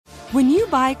When you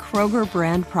buy Kroger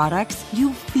brand products,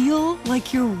 you feel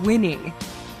like you're winning.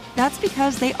 That's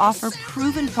because they offer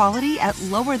proven quality at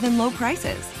lower than low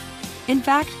prices. In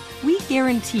fact, we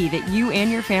guarantee that you and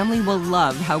your family will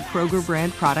love how Kroger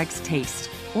brand products taste,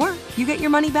 or you get your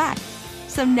money back.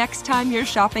 So next time you're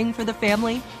shopping for the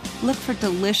family, look for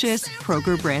delicious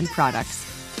Kroger brand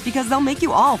products, because they'll make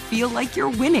you all feel like you're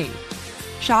winning.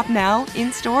 Shop now,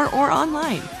 in-store, or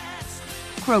online.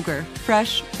 Kroger,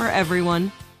 fresh for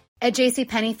everyone. At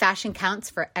JCPenney, fashion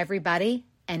counts for everybody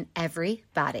and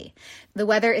everybody. The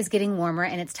weather is getting warmer,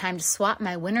 and it's time to swap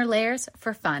my winter layers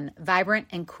for fun, vibrant,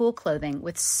 and cool clothing.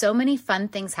 With so many fun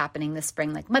things happening this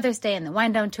spring, like Mother's Day and the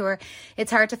Wind Down Tour,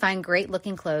 it's hard to find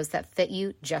great-looking clothes that fit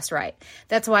you just right.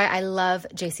 That's why I love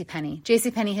JCPenney.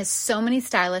 JCPenney has so many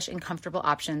stylish and comfortable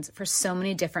options for so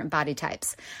many different body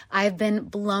types. I've been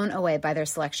blown away by their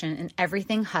selection, and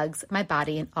everything hugs my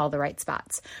body in all the right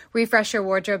spots. Refresh your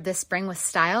wardrobe this spring with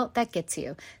style that gets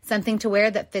you. Something to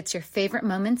wear that fits your favorite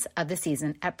moments of the season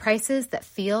at prices that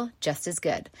feel just as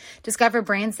good. Discover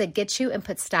brands that get you and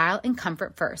put style and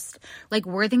comfort first, like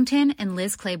Worthington and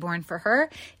Liz Claiborne for her,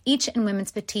 each in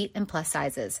women's petite and plus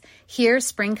sizes. Here,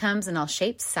 spring comes in all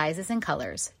shapes, sizes, and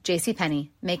colors. JCPenney,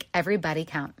 make everybody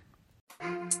count.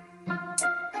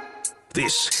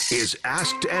 This is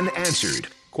Asked and Answered.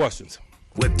 Questions.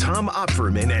 With Tom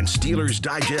Opferman and Steelers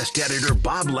Digest editor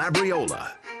Bob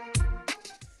Labriola.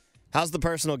 How's the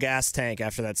personal gas tank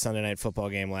after that Sunday Night Football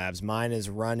game, Labs? Mine is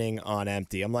running on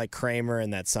empty. I'm like Kramer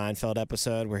in that Seinfeld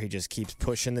episode where he just keeps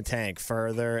pushing the tank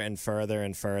further and further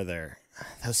and further.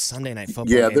 Those Sunday Night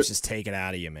Football games just take it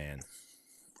out of you, man.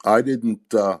 I didn't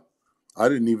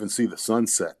even see the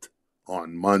sunset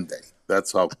on Monday.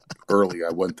 That's how early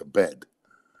I went to bed,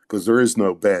 because there is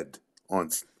no bed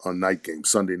on night games,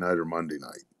 Sunday night or Monday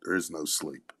night. There is no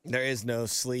sleep. There is no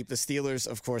sleep. The Steelers,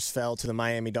 of course, fell to the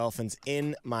Miami Dolphins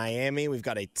in Miami. We've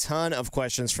got a ton of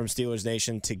questions from Steelers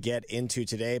Nation to get into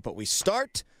today, but we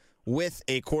start with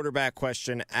a quarterback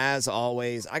question, as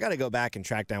always. I got to go back and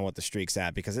track down what the streak's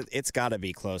at, because it's got to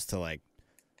be close to like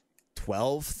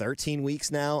 12, 13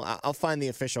 weeks now. I'll find the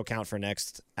official count for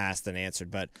next Asked and Answered.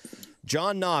 But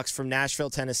John Knox from Nashville,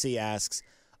 Tennessee asks,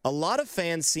 a lot of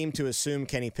fans seem to assume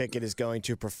Kenny Pickett is going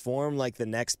to perform like the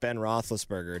next Ben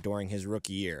Roethlisberger during his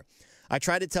rookie year. I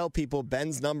try to tell people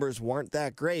Ben's numbers weren't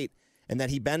that great and that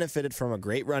he benefited from a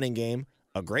great running game,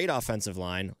 a great offensive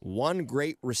line, one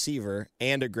great receiver,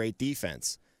 and a great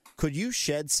defense. Could you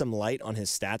shed some light on his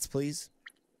stats, please?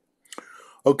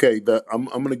 Okay, I'm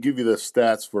going to give you the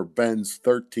stats for Ben's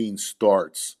 13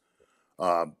 starts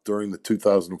during the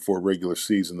 2004 regular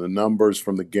season. The numbers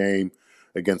from the game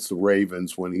against the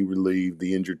Ravens when he relieved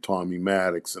the injured Tommy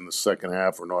Maddox in the second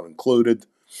half are not included.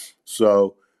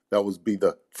 So that would be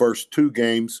the first two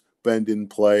games Ben didn't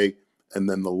play, and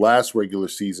then the last regular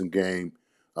season game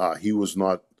he was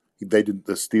not. They did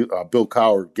Bill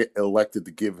Cowher elected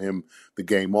to give him the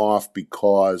game off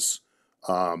because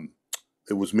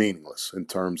it was meaningless in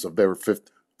terms of they were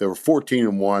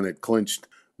 14-1. It clinched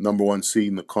number one seed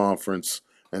in the conference,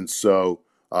 and so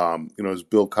as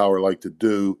Bill Cowher liked to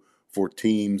do for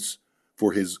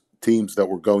his teams that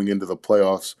were going into the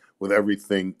playoffs with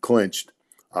everything clinched,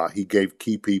 he gave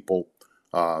key people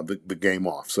the game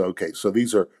off. So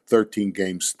these are 13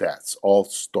 game stats, all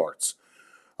starts.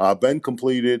 Ben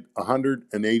completed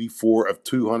 184 of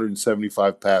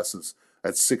 275 passes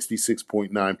at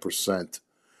 66.9%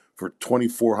 for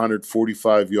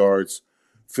 2,445 yards,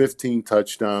 15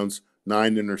 touchdowns,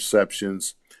 9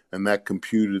 interceptions, and that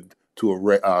computed to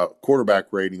a quarterback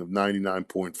rating of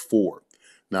 99.4.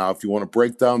 Now, if you want to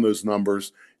break down those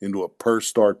numbers into a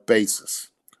per-start basis,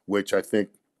 which I think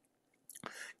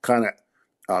kind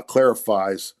of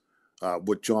clarifies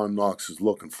what John Knox is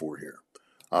looking for here.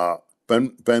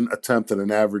 Ben attempted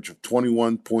an average of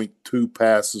 21.2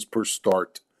 passes per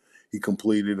start. He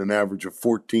completed an average of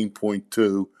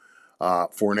 14.2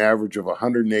 for an average of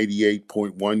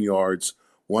 188.1 yards,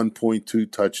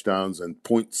 1.2 touchdowns, and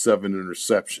 0.7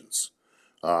 interceptions.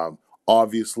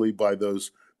 Obviously, by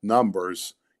those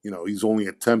numbers, he's only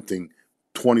attempting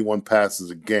 21 passes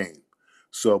a game.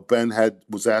 So Ben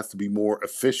was asked to be more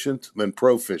efficient than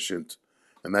proficient,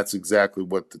 and that's exactly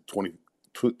what the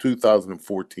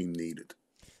 2014 needed.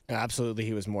 Absolutely,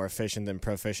 he was more efficient than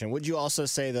proficient. Would you also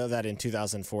say, though, that in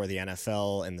 2004, the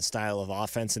NFL and the style of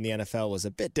offense in the NFL was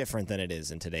a bit different than it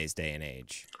is in today's day and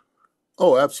age?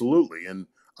 Oh, absolutely. And,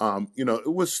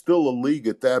 it was still a league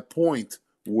at that point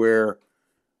where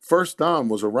first down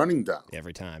was a running down.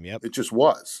 Every time, yep. It just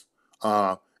was.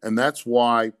 And that's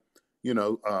why,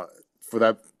 for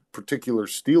that particular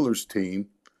Steelers team,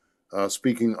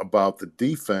 speaking about the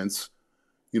defense,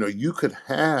 you could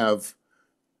have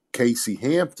Casey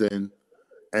Hampton,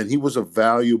 and he was a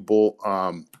valuable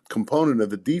component of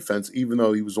the defense, even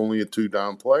though he was only a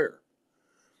 2-down player,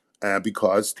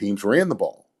 because teams ran the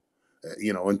ball,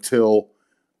 until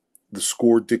the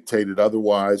score dictated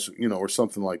otherwise, or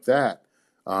something like that.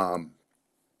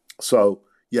 So,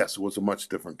 yes, it was a much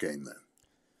different game then.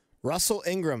 Russell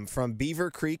Ingram from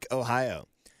Beaver Creek, Ohio.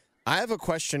 I have a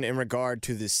question in regard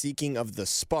to the seeking of the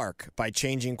spark by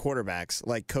changing quarterbacks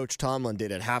like Coach Tomlin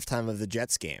did at halftime of the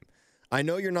Jets game. I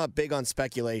know you're not big on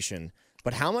speculation,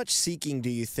 but how much seeking do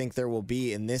you think there will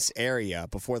be in this area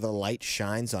before the light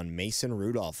shines on Mason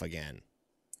Rudolph again?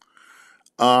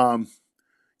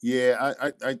 Yeah,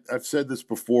 I've said this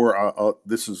before.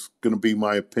 This is going to be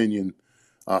my opinion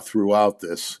throughout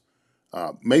this.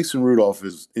 Mason Rudolph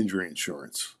is injury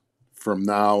insurance from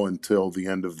now until the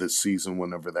end of this season,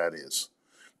 whenever that is.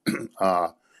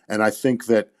 And I think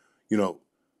that,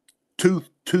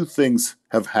 two things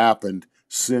have happened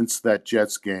since that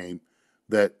Jets game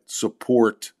that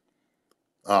support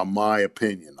my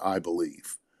opinion, I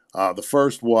believe. The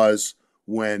first was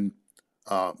when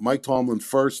Mike Tomlin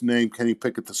first named Kenny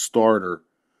Pickett the starter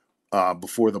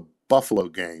before the Buffalo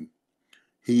game.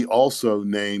 He also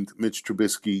named Mitch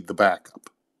Trubisky the backup.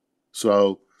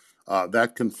 So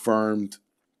that confirmed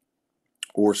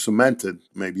or cemented,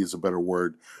 maybe is a better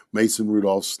word, Mason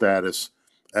Rudolph's status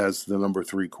as the number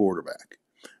 3 quarterback.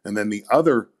 And then the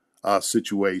other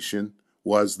situation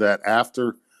was that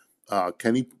after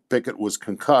Kenny Pickett was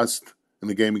concussed in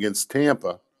the game against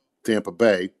Tampa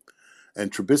Bay,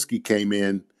 and Trubisky came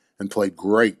in and played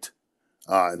great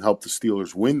and helped the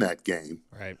Steelers win that game.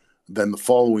 Right. Then the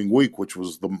following week, which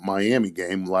was the Miami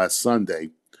game last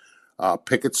Sunday,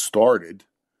 Pickett started.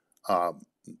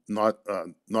 Not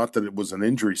that it was an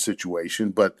injury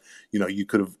situation, but you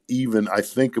could have I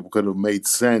think it could have made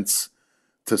sense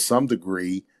to some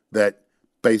degree that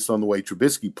based on the way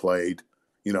Trubisky played,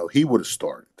 he would have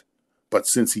started. But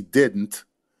since he didn't,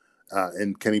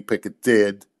 and Kenny Pickett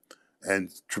did, and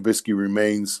Trubisky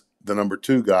remains the number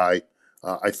 2 guy,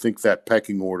 I think that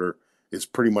pecking order is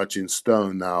pretty much in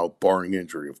stone now, barring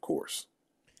injury, of course.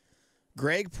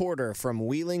 Greg Porter from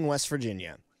Wheeling, West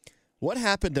Virginia. What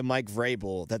happened to Mike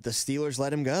Vrabel that the Steelers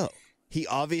let him go? He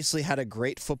obviously had a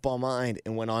great football mind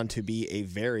and went on to be a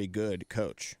very good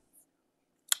coach.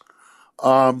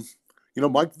 Mike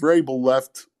Vrabel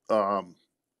left the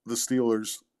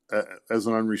Steelers as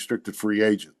an unrestricted free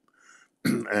agent.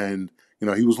 And,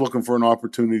 he was looking for an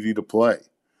opportunity to play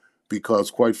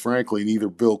because, quite frankly, neither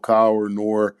Bill Cowher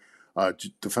nor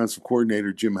defensive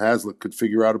coordinator Jim Haslett could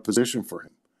figure out a position for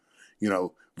him.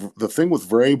 The thing with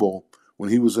Vrabel when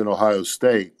he was in Ohio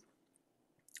State,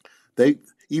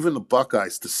 even the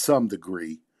Buckeyes to some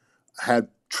degree had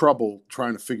trouble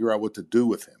trying to figure out what to do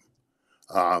with him.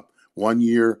 One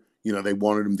year, they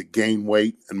wanted him to gain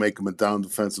weight and make him a down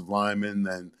defensive lineman.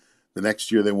 And the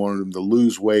next year they wanted him to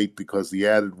lose weight because the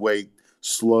added weight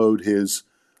slowed his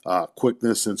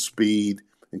quickness and speed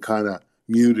and kind of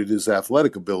muted his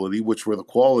athletic ability, which were the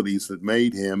qualities that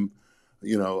made him,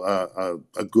 a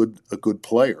good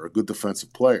player, a good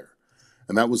defensive player.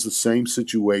 And that was the same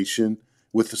situation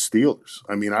with the Steelers.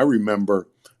 I mean, I remember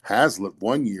Haslett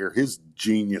one year, his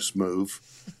genius move,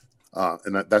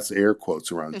 and that's air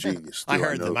quotes around genius. I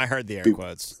heard them. I heard the air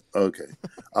quotes. Okay.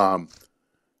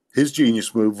 His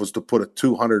genius move was to put a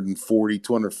 240,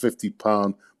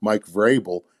 250-pound Mike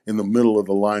Vrabel in the middle of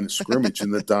the line of scrimmage in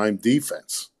the dime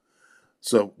defense.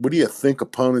 So what do you think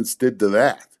opponents did to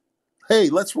that? Hey,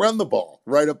 let's run the ball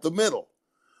right up the middle.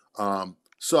 He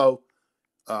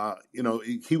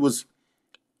was,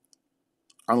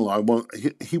 I don't know,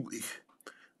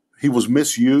 he was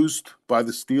misused by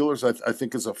the Steelers, I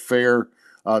think is a fair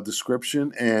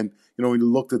description. And, when you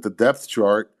looked at the depth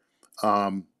chart,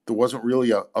 there wasn't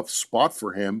really a spot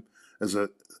for him as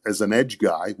an edge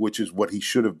guy, which is what he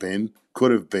should have been,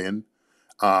 could have been.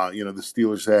 The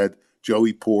Steelers had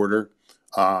Joey Porter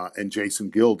and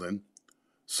Jason Gilden.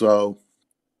 So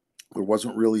there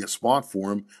wasn't really a spot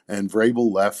for him. And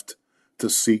Vrabel left to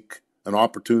seek an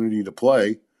opportunity to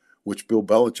play, which Bill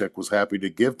Belichick was happy to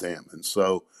give to him. And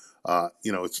so,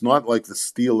 it's not like the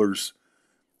Steelers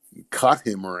cut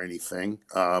him or anything.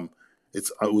 It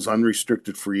was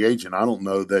unrestricted free agent. I don't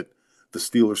know that the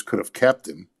Steelers could have kept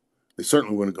him. They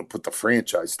certainly wouldn't have put the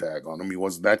franchise tag on him. He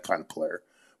wasn't that kind of player.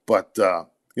 But,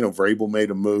 Vrabel made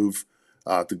a move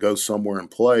to go somewhere and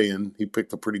play, and he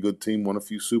picked a pretty good team, won a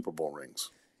few Super Bowl rings.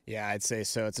 Yeah, I'd say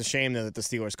so. It's a shame, though, that the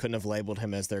Steelers couldn't have labeled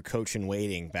him as their coach in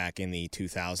waiting back in the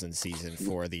 2000 season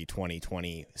for the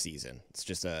 2020 season. It's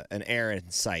just an error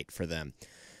in sight for them.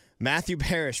 Matthew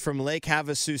Parrish from Lake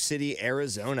Havasu City,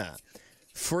 Arizona.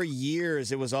 For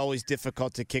years, it was always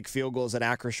difficult to kick field goals at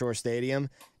Acrisure Stadium.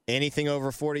 Anything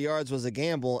over 40 yards was a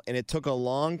gamble, and it took a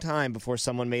long time before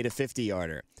someone made a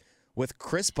 50-yarder. With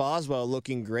Chris Boswell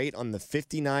looking great on the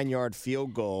 59-yard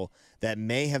field goal that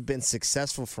may have been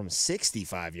successful from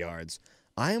 65 yards,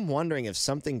 I am wondering if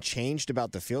something changed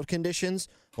about the field conditions,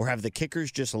 or have the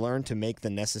kickers just learned to make the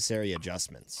necessary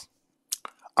adjustments?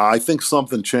 I think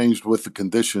something changed with the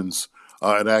conditions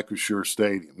at Acrisure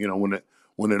Stadium. You know,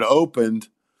 when it opened,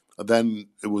 then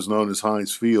it was known as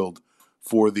Heinz Field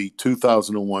for the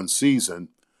 2001 season.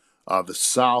 The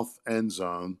south end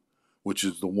zone, which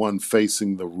is the one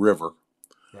facing the river,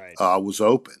 right, was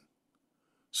open.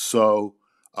 So,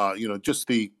 just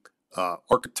the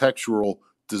architectural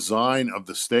design of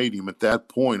the stadium at that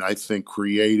point, I think,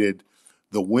 created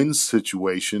the wind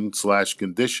situation /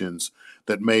 conditions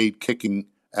that made kicking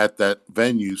at that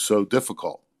venue so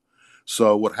difficult.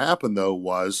 So what happened, though,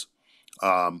 was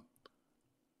the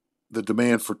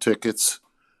demand for tickets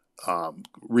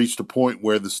reached a point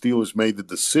where the Steelers made the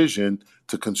decision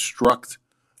to construct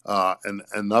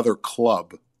another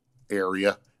club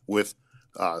area with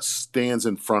stands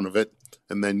in front of it.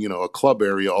 And then, a club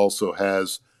area also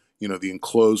has, the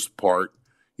enclosed part,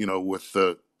 with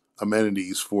the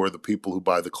amenities for the people who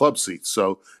buy the club seats.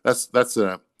 So that's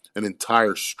an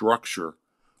entire structure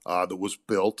that was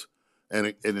built, and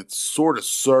it sort of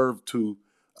served to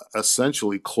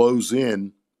essentially close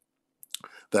in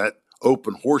that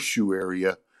open horseshoe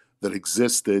area that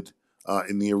existed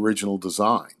in the original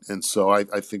design. And so I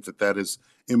think that has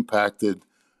impacted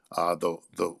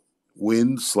the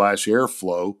wind /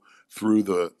 airflow through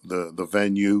the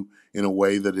venue in a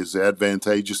way that is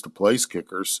advantageous to place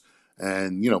kickers.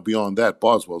 And, beyond that,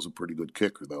 Boswell's a pretty good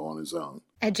kicker, though, on his own.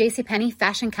 At JCPenney,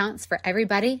 fashion counts for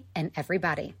everybody and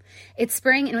everybody. It's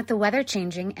spring, and with the weather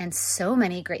changing and so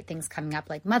many great things coming up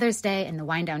like Mother's Day and the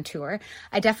Wind Down Tour,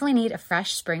 I definitely need a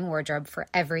fresh spring wardrobe for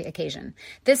every occasion.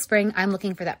 This spring, I'm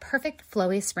looking for that perfect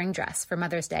flowy spring dress for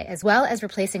Mother's Day, as well as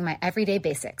replacing my everyday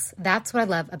basics. That's what I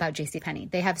love about JCPenney.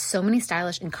 They have so many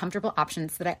stylish and comfortable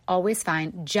options that I always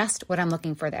find just what I'm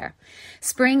looking for there.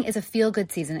 Spring is a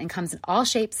feel-good season and comes in all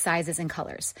shapes, sizes, and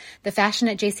colors. The fashion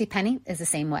at JCPenney is the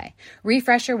same way.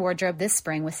 Refresh your wardrobe this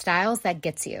spring with styles that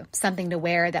gets you, something to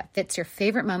wear that fits your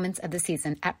favorite moments of the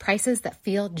season at prices that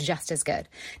feel just as good.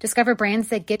 Discover brands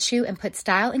that get you and put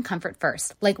style and comfort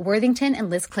first, like Worthington and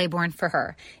Liz Claiborne for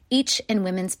her, each in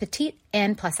women's petite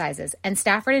and plus sizes, and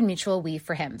Stafford and Mutual Weave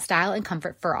for him, style and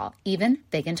comfort for all, even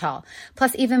big and tall.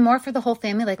 Plus even more for the whole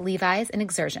family like Levi's and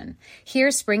Exertion.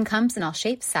 Here, spring comes in all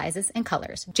shapes, sizes, and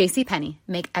colors. JCPenney,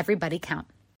 make everybody count.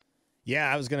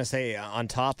 Yeah, I was going to say, on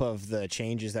top of the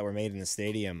changes that were made in the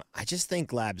stadium, I just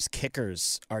think Lab's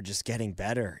kickers are just getting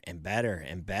better and better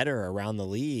and better around the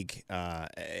league.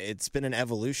 It's been an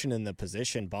evolution in the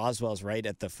position. Boswell's right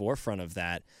at the forefront of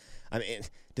that. I mean,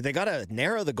 do they got to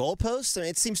narrow the goalposts? I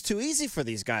mean, it seems too easy for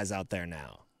these guys out there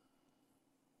now.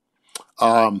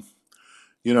 I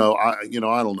don't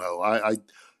know. I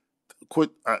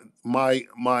quit.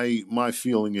 My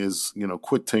feeling is,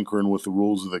 quit tinkering with the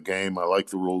rules of the game. I like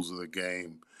the rules of the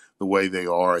game the way they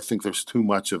are. I think there's too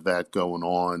much of that going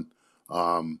on.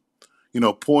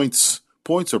 Points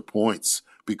are points,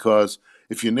 because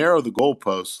if you narrow the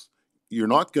goalposts, you're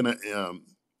not going to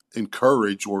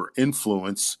encourage or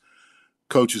influence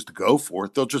coaches to go for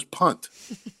it. They'll just punt.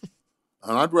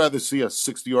 And I'd rather see a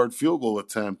 60-yard field goal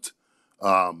attempt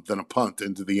than a punt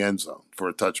into the end zone for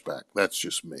a touchback. That's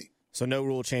just me. So no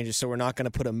rule changes. So we're not going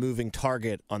to put a moving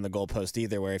target on the goalpost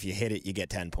either, where if you hit it, you get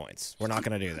 10 points. We're not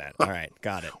going to do that. All right,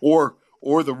 got it. Or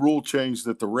the rule change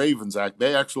that the Ravens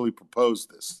they actually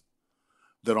proposed this,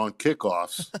 that on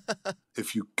kickoffs,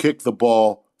 if you kick the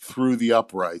ball through the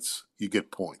uprights, you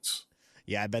get points.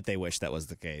 Yeah, I bet they wish that was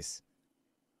the case.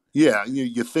 Yeah,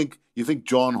 you think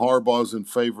John Harbaugh's in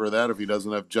favor of that if he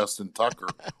doesn't have Justin Tucker,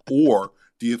 or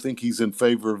do you think he's in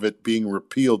favor of it being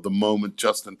repealed the moment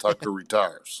Justin Tucker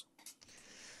retires?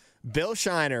 Bill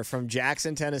Shiner from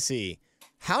Jackson, Tennessee.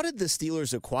 How did the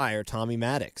Steelers acquire Tommy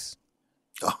Maddox?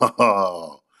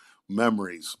 Oh,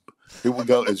 memories. Here we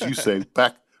go, as you say,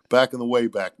 back in the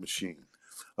Wayback Machine.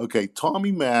 Okay,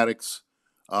 Tommy Maddox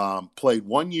played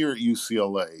 1 year at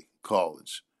UCLA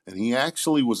College, and he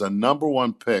actually was a number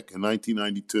one pick in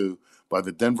 1992 by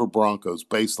the Denver Broncos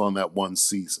based on that one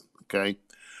season, okay?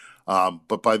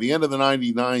 But by the end of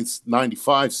the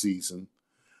 95 season,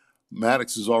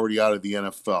 Maddox is already out of the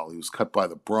NFL. He was cut by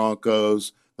the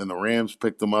Broncos. Then the Rams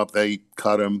picked him up. They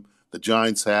cut him. The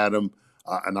Giants had him.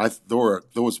 And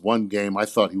there was one game I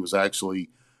thought he was actually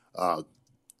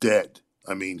dead.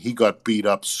 I mean, he got beat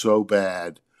up so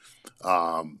bad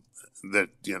that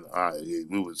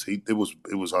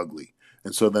it was ugly.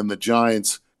 And so then the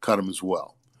Giants cut him as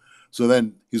well. So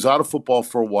then he's out of football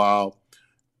for a while.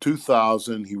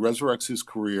 2000, he resurrects his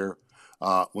career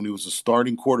when he was a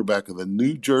starting quarterback of the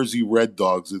New Jersey Red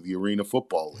Dogs of the Arena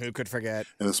Football League. Who could forget?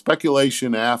 And the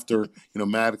speculation after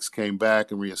Maddox came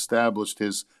back and reestablished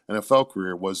his NFL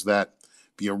career was that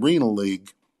the Arena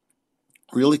League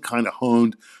really kind of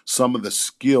honed some of the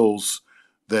skills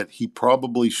that he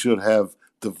probably should have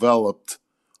developed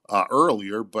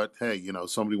earlier. But hey,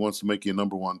 somebody wants to make you a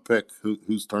number one pick.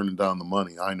 Who's turning down the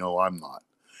money? I know I'm not.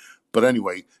 But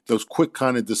anyway, those quick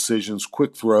kind of decisions,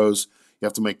 quick throws, you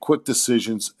have to make quick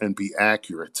decisions and be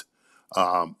accurate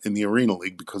in the Arena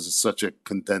League because it's such a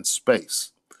condensed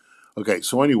space. Okay,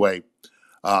 so anyway,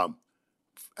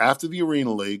 after the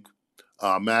Arena League,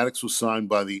 Maddox was signed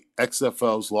by the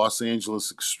XFL's Los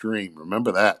Angeles Extreme.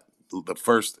 Remember that? The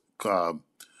first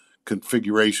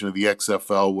configuration of the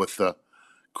XFL with the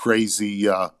crazy,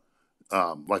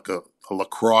 like a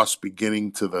lacrosse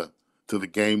beginning to the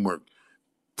game where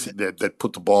that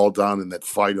put the ball down and that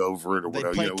fight over it or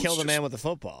whatever. They kill the man with the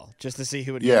football just to see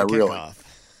who would get the really. kickoff.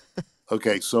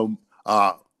 Okay, so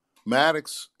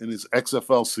Maddox in his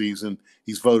XFL season,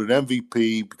 he's voted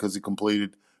MVP because he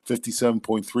completed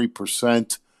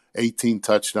 57.3%, 18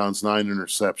 touchdowns, 9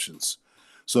 interceptions.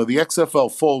 So the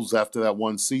XFL folds after that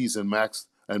one season.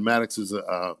 Maddox is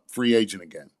a free agent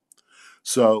again.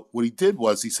 So what he did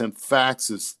was he sent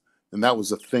faxes, and that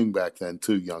was a thing back then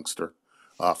too, youngster.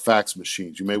 Fax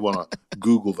machines. You may want to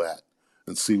Google that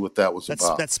and see what that was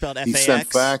about. That's spelled F-A-X? He sent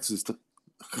faxes to,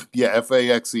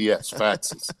 F-A-X-E-S,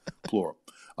 faxes, plural.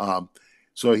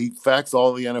 So he faxed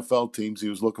all the NFL teams. He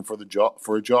was looking for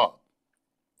a job.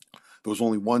 There was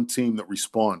only one team that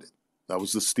responded. That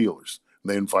was the Steelers.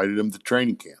 They invited him to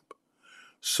training camp.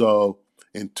 So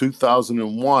in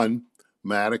 2001,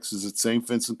 Maddox is at St.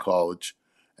 Vincent College,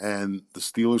 and the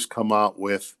Steelers come out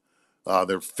with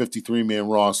their 53-man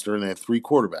roster, and they had 3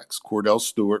 quarterbacks. Cordell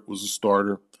Stewart was a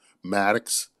starter,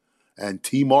 Maddox, and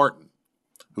T. Martin,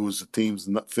 who was the team's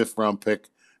 5th-round pick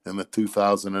in the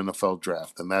 2000 NFL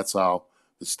draft. And that's how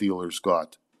the Steelers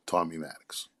got Tommy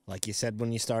Maddox. Like you said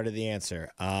when you started the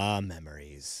answer,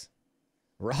 memories.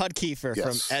 Rod Kiefer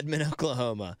Yes. from Edmond,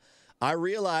 Oklahoma. I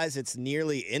realize it's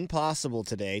nearly impossible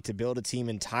today to build a team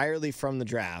entirely from the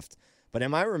draft, but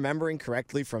am I remembering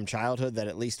correctly from childhood that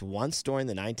at least once during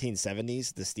the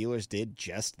 1970s, the Steelers did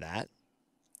just that?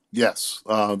 Yes.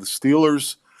 The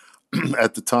Steelers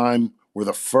at the time were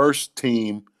the first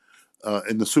team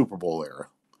in the Super Bowl era,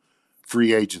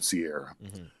 free agency era,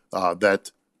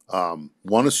 that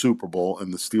won a Super Bowl,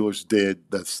 and the Steelers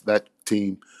did. That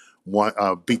team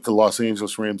beat the Los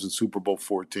Angeles Rams in Super Bowl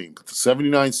 14. But the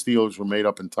 79 Steelers were made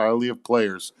up entirely of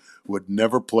players who had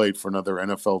never played for another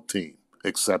NFL team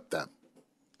except them.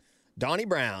 Donnie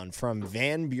Brown from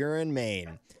Van Buren,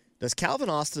 Maine. Does Calvin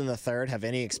Austin III have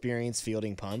any experience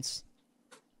fielding punts?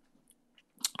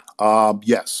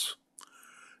 Yes.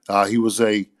 He was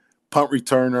a punt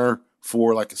returner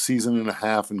for like a season and a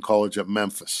half in college at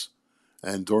Memphis.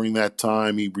 And during that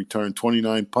time, he returned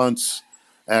 29 punts,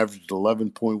 averaged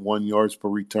 11.1 yards per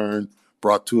return,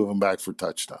 brought 2 of them back for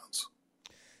touchdowns.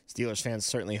 Steelers fans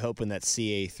certainly hoping that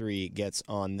CA3 gets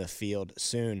on the field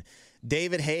soon.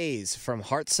 David Hayes from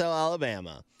Hartselle,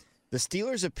 Alabama. The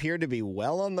Steelers appear to be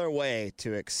well on their way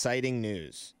to exciting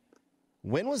news.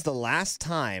 When was the last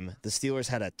time the Steelers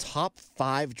had a top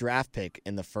 5 draft pick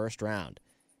in the first round?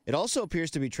 It also appears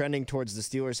to be trending towards the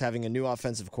Steelers having a new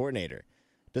offensive coordinator.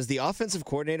 Does the offensive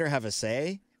coordinator have a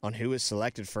say on who is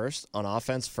selected first on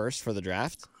offense first for the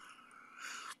draft?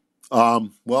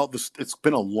 Well, it's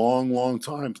been a long, long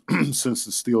time since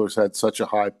the Steelers had such a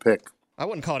high pick. I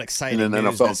wouldn't call it exciting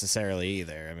news NFL. necessarily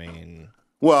either. I mean,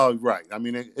 well, right. I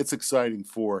mean, it's exciting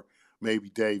for maybe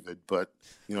David, but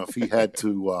if he had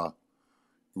to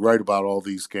write about all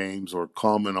these games or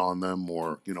comment on them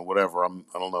or whatever, I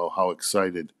don't know how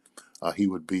excited he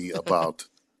would be about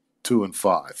 2 and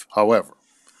 5. However,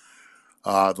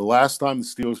 the last time the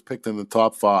Steelers picked in the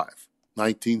top 5,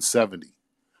 1970,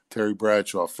 Terry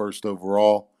Bradshaw first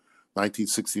overall.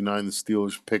 1969, the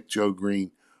Steelers picked Joe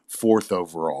Green 4th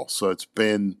overall. So it's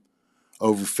been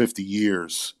over 50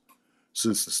 years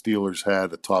since the Steelers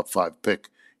had a top 5 pick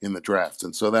in the draft.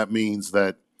 And so that means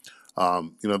that,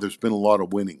 there's been a lot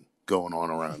of winning going on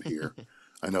around here.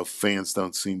 I know fans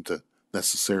don't seem to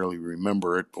necessarily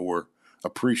remember it or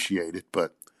appreciate it,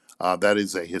 but that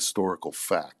is a historical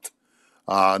fact.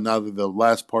 Now, the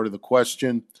last part of the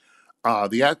question,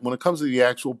 when it comes to the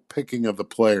actual picking of the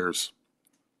players,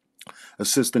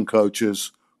 assistant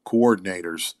coaches,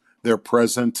 coordinators, they're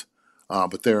present,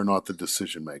 but they are not the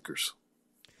decision makers.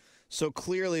 So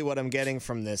clearly what I'm getting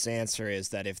from this answer is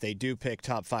that if they do pick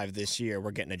top 5 this year,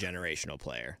 we're getting a generational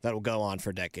player that will go on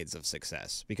for decades of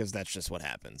success, because that's just what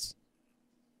happens.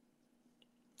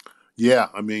 Yeah,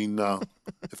 I mean,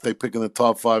 if they pick in the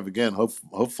top 5 again,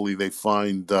 hopefully they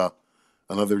find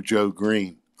another Joe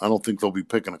Green. I don't think they'll be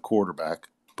picking a quarterback,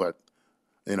 but,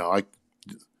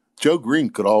 Joe Green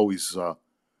could always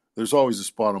there's always a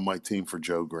spot on my team for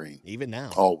Joe Green. Even now.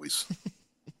 Always.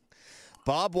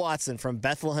 Bob Watson from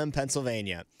Bethlehem,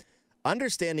 Pennsylvania.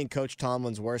 Understanding Coach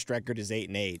Tomlin's worst record is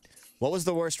 8-8. What was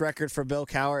the worst record for Bill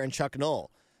Cowher and Chuck Noll,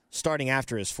 starting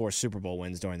after his 4 Super Bowl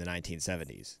wins during the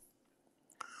 1970s?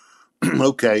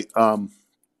 Okay. The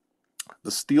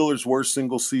Steelers' worst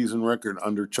single-season record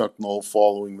under Chuck Noll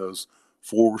following those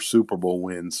 4 Super Bowl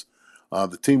wins.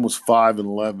 The team was 5-11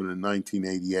 in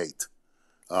 1988.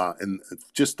 And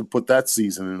just to put that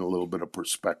season in a little bit of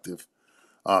perspective,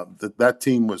 that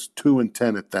team was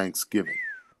 2-10 at Thanksgiving,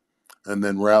 and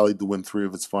then rallied to win 3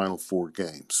 of its final 4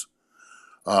 games.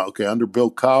 Under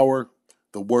Bill Cowher,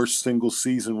 the worst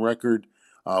single-season record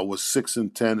was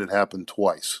 6-10. It happened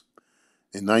twice.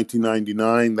 In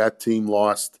 1999, that team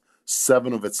lost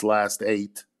 7 of its last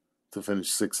 8 to finish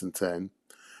 6-10,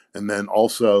 and then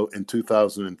also in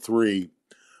 2003,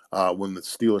 when the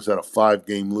Steelers had a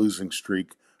 5-game losing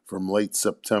streak from late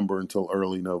September until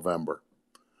early November.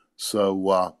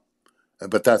 So,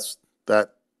 but that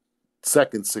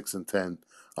second 6-10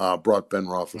 brought Ben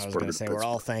Roethlisberger I was going to say, we're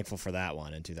all thankful for that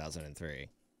one in 2003.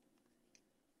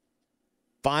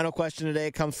 Final question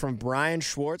today comes from Brian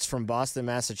Schwartz from Boston,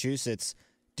 Massachusetts.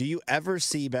 Do you ever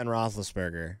see Ben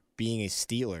Roethlisberger being a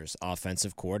Steelers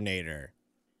offensive coordinator?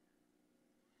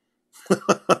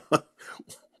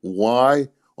 Why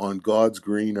on God's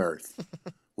green earth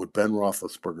would Ben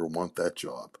Roethlisberger want that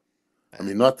job? I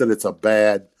mean, not that it's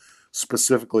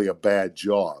specifically a bad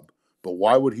job, but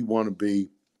why would he want to be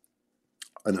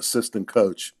an assistant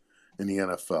coach in the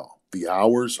NFL? The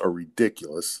hours are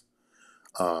ridiculous.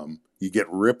 You get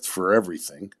ripped for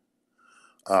everything.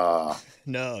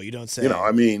 No, you don't say.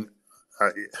 I don't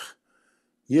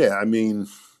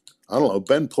know.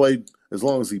 Ben played as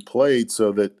long as he played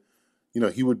so that,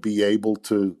 he would be able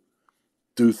to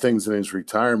do things in his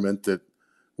retirement that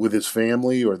with his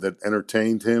family or that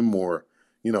entertained him or,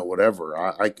 whatever.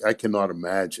 I cannot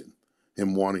imagine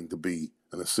him wanting to be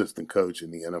an assistant coach in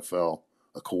the NFL,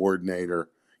 a coordinator.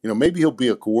 Maybe he'll be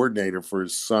a coordinator for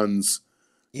his son's,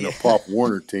 Pop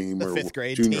Warner team or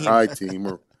junior team. high team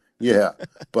or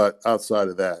but outside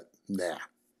of that, nah,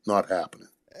 not happening.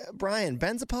 Brian,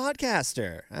 Ben's a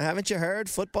podcaster. Haven't you heard?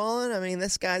 Footballing? I mean,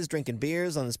 this guy's drinking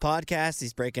beers on his podcast.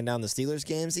 He's breaking down the Steelers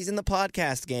games. He's in the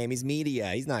podcast game. He's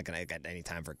media. He's not going to get any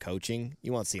time for coaching.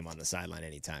 You won't see him on the sideline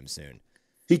anytime soon.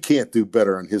 He can't do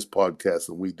better on his podcast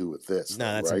than we do with this.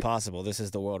 No, that's right? impossible. This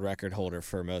is the world record holder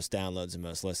for most downloads and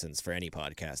most listens for any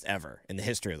podcast ever in the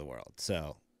history of the world.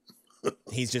 So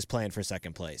he's just playing for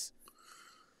second place.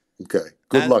 Okay.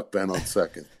 Good luck, Ben, on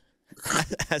second.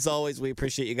 As always, we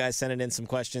appreciate you guys sending in some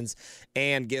questions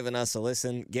and giving us a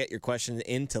listen. Get your questions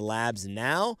into Labs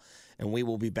now, and we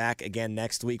will be back again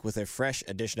next week with a fresh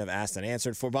edition of Asked and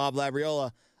Answered. For Bob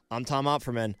Labriola, I'm Tom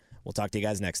Opferman. We'll talk to you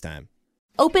guys next time.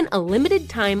 Open a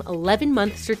limited-time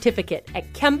 11-month certificate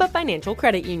at Kemba Financial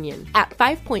Credit Union. At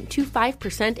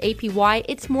 5.25% APY,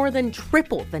 it's more than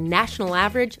triple the national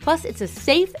average, plus it's a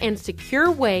safe and secure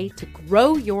way to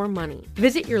grow your money.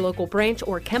 Visit your local branch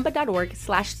or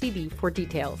kemba.org/cb for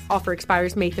details. Offer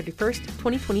expires May 31st,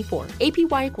 2024.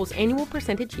 APY equals annual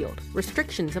percentage yield.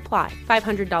 Restrictions apply.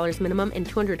 $500 minimum and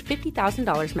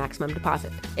 $250,000 maximum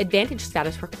deposit. Advantage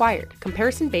status required.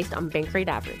 Comparison based on bank rate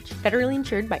average. Federally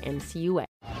insured by NCUA.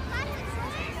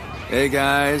 Hey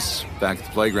guys, back at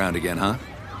the playground again, huh?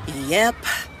 Yep.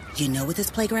 You know what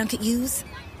this playground could use?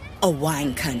 A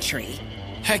wine country.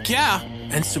 Heck yeah,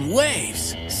 and some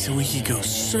waves so we could go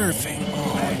surfing.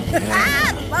 Oh,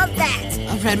 yeah. Love that.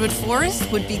 A redwood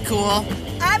forest would be cool.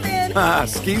 I'm in.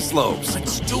 Ski slopes.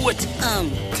 Let's do it.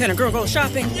 Can a girl go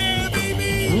shopping? Yeah,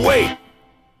 baby. Wait.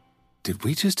 Did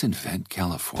we just invent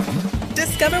California?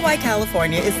 Discover why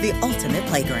California is the ultimate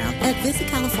playground at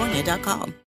visitcalifornia.com.